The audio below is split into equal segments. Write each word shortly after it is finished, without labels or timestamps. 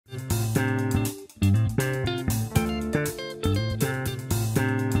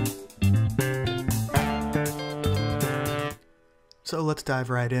So let's dive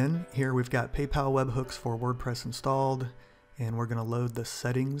right in. Here we've got PayPal webhooks for WordPress installed, and we're going to load the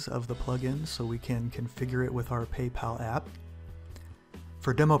settings of the plugin so we can configure it with our PayPal app.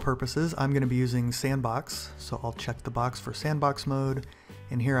 For demo purposes, I'm going to be using Sandbox, so I'll check the box for Sandbox mode,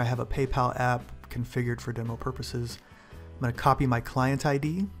 and here I have a PayPal app configured for demo purposes. I'm going to copy my client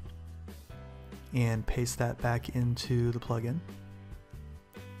ID and paste that back into the plugin.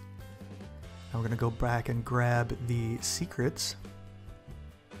 Now we're going to go back and grab the secrets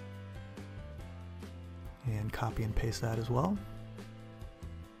and copy and paste that as well.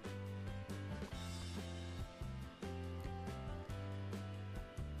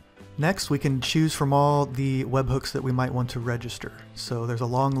 Next, we can choose from all the webhooks that we might want to register. So there's a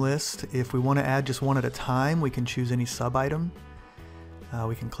long list. If we want to add just one at a time, we can choose any sub-item.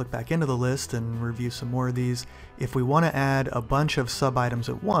 We can click back into the list and review some more of these. If we want to add a bunch of sub-items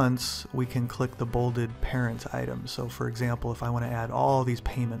at once, we can click the bolded parent item. So for example, if I want to add all these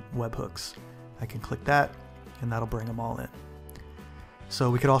payment webhooks, I can click that and that'll bring them all in.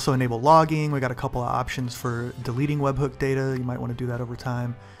 So we could also enable logging. We got a couple of options for deleting webhook data. You might want to do that over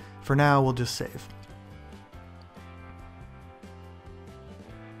time. For now, we'll just save.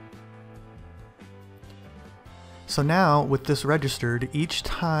 So now, with this registered, each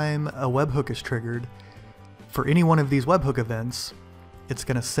time a webhook is triggered, for any one of these webhook events, it's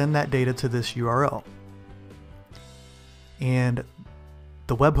going to send that data to this URL. And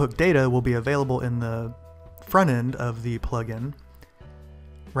the webhook data will be available in the front end of the plugin.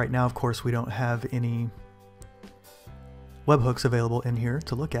 Right now, of course, we don't have any webhooks available in here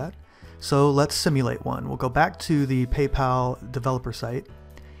to look at. So let's simulate one. We'll go back to the PayPal developer site.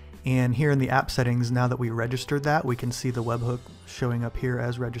 And here in the app settings, now that we registered that, we can see the webhook showing up here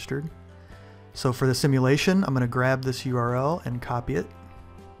as registered. So for the simulation, I'm going to grab this URL and copy it.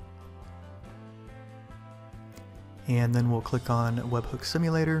 And then we'll click on Webhook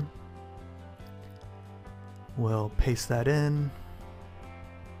Simulator. We'll paste that in.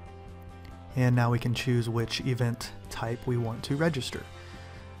 And now we can choose which event type we want to register.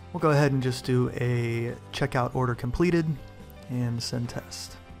 We'll go ahead and just do a checkout order completed and send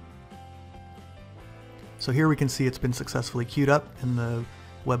test. So here we can see it's been successfully queued up in the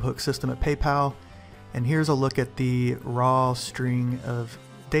webhook system at PayPal. And here's a look at the raw string of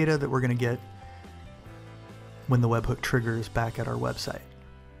data that we're going to get when the webhook triggers back at our website.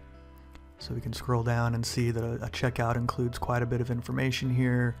 So we can scroll down and see that a checkout includes quite a bit of information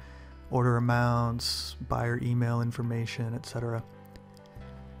here, order amounts, buyer email information, etc.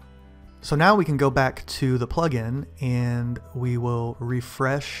 So now we can go back to the plugin and we will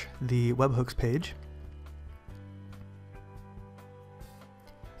refresh the webhooks page.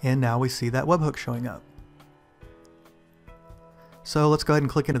 And now we see that webhook showing up. So let's go ahead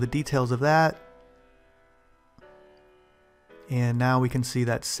and click into the details of that. And now we can see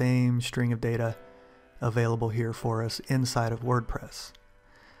that same string of data available here for us inside of WordPress.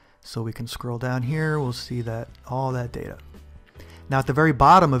 So we can scroll down here, we'll see that all that data. Now at the very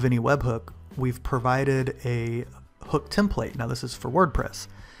bottom of any webhook, we've provided a hook template. Now this is for WordPress.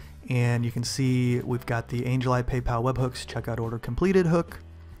 And you can see we've got the Angell PayPal webhooks checkout order completed hook.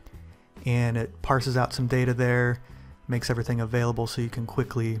 And it parses out some data there, makes everything available so you can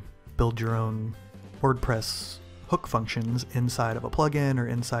quickly build your own WordPress hook functions inside of a plugin or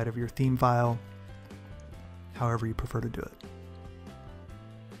inside of your theme file, however you prefer to do it.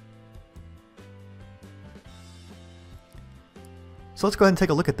 So let's go ahead and take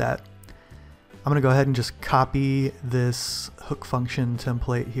a look at that. I'm going to go ahead and just copy this hook function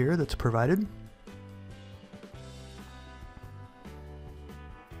template here that's provided.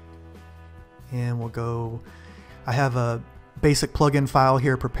 And we'll go, I have a basic plugin file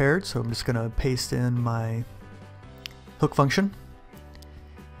here prepared, so I'm just going to paste in my hook function.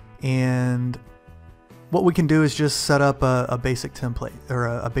 And what we can do is just set up a basic template or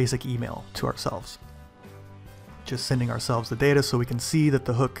a basic email to ourselves. Just sending ourselves the data so we can see that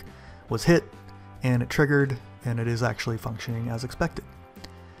the hook was hit and it triggered and it is actually functioning as expected.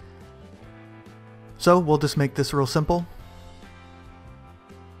 So we'll just make this real simple.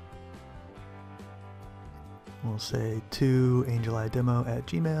 We'll say to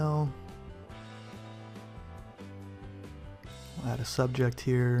angellidemo@gmail. We'll add a subject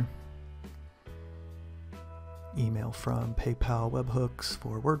here. Email from PayPal webhooks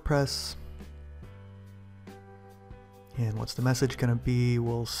for WordPress. And what's the message going to be?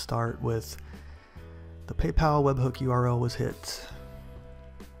 We'll start with the PayPal webhook URL was hit.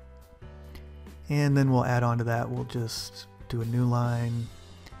 And then we'll add on to that. We'll just do a new line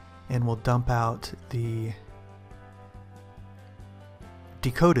and we'll dump out the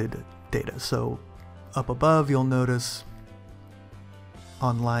decoded data. So up above, you'll notice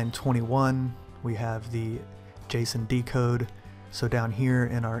on line 21, we have the JSON decode. So down here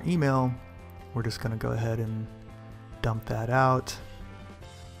in our email, we're just going to go ahead and dump that out.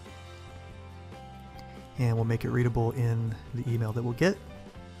 And we'll make it readable in the email that we'll get.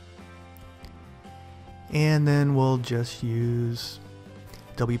 And then we'll just use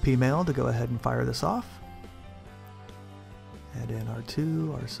WP Mail to go ahead and fire this off. Add in our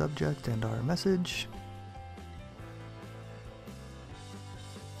to, our subject, and our message.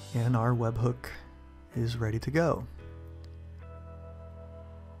 And our webhook is ready to go.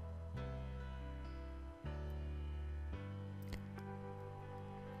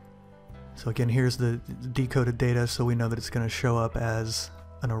 So again, here's the decoded data, so we know that it's going to show up as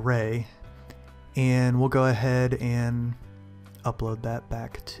an array. And we'll go ahead and upload that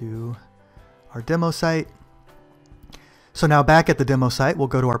back to our demo site. So now back at the demo site, we'll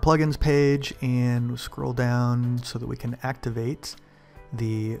go to our plugins page and scroll down so that we can activate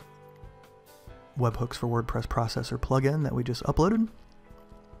the Webhooks for WordPress Processor plugin that we just uploaded.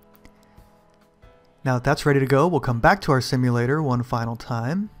 Now that that's ready to go, we'll come back to our simulator one final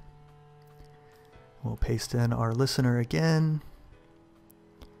time. We'll paste in our listener again.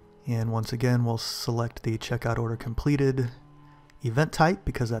 And once again, we'll select the checkout order completed event type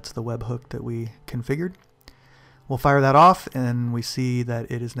because that's the webhook that we configured. We'll fire that off and we see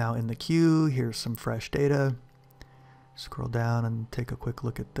that it is now in the queue. Here's some fresh data. Scroll down and take a quick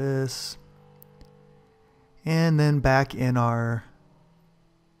look at this. And then back in our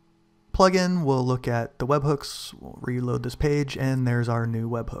plugin, we'll look at the webhooks. We'll reload this page and there's our new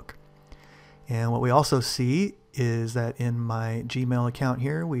webhook. And what we also see is that in my Gmail account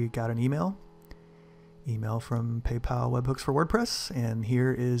here, we got an email from PayPal Webhooks for WordPress, and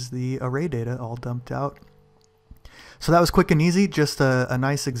here is the array data all dumped out. So that was quick and easy, just a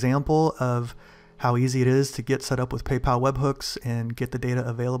nice example of how easy it is to get set up with PayPal Webhooks and get the data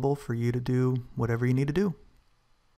available for you to do whatever you need to do.